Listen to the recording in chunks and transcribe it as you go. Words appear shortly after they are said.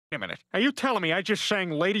a minute. Are you telling me I just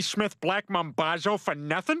sang Ladysmith Black Mambazo for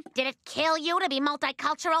nothing? Did it kill you to be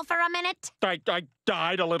multicultural for a minute? I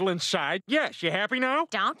died a little inside. Yes, you happy now?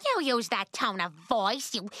 Don't you use that tone of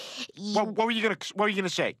voice, you... What were you gonna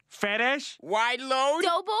say? Fat ass? Wide load?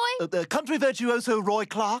 Doughboy? Country virtuoso Roy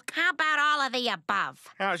Clark? How about all of the above?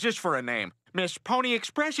 How's this for a name? Miss Pony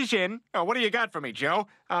Express is in. Oh, what do you got for me, Joe?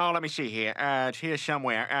 Oh, let me see here. It's here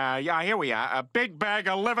somewhere. Yeah, here we are. A big bag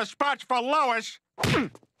of liver spots for Lois.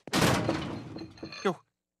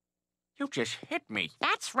 You just hit me.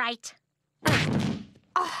 That's right.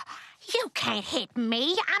 Oh, you can't hit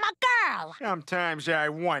me. I'm a girl. Sometimes I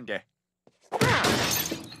wonder.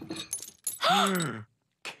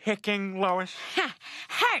 Kicking, Lois?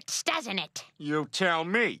 Hurts, doesn't it? You tell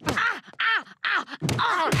me.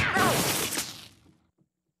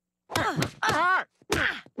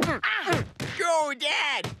 Go,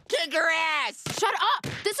 Dad! Kick her ass! Shut up!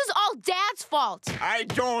 This is all Dad's fault. I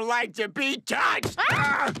don't like to be touched!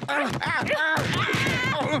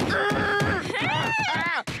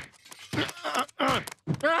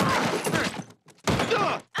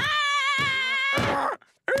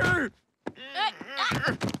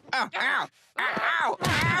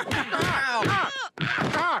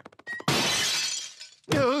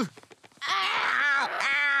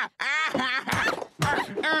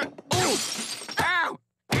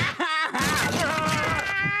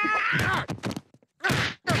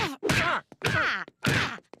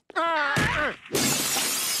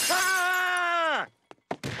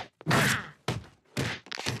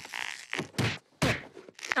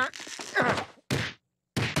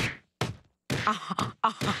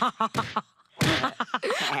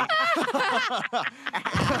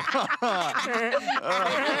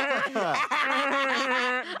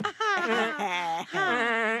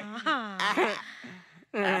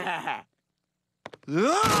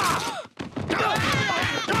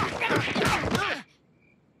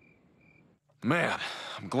 Man,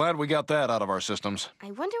 I'm glad we got that out of our systems.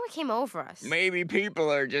 I wonder what came over us. Maybe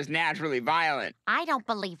people are just naturally violent. I don't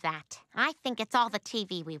believe that. I think it's all the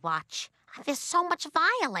TV we watch. There's so much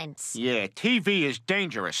violence. Yeah, TV is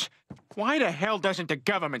dangerous. Why the hell doesn't the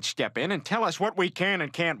government step in and tell us what we can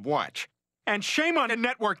and can't watch? And shame on the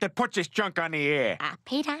network that puts this junk on the air.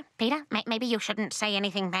 Peter, maybe you shouldn't say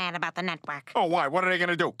anything bad about the network. Oh, why? What are they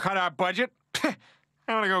gonna do? Cut our budget? I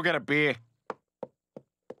wanna go get a beer.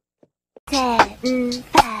 Go for it,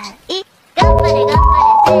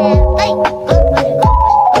 hey!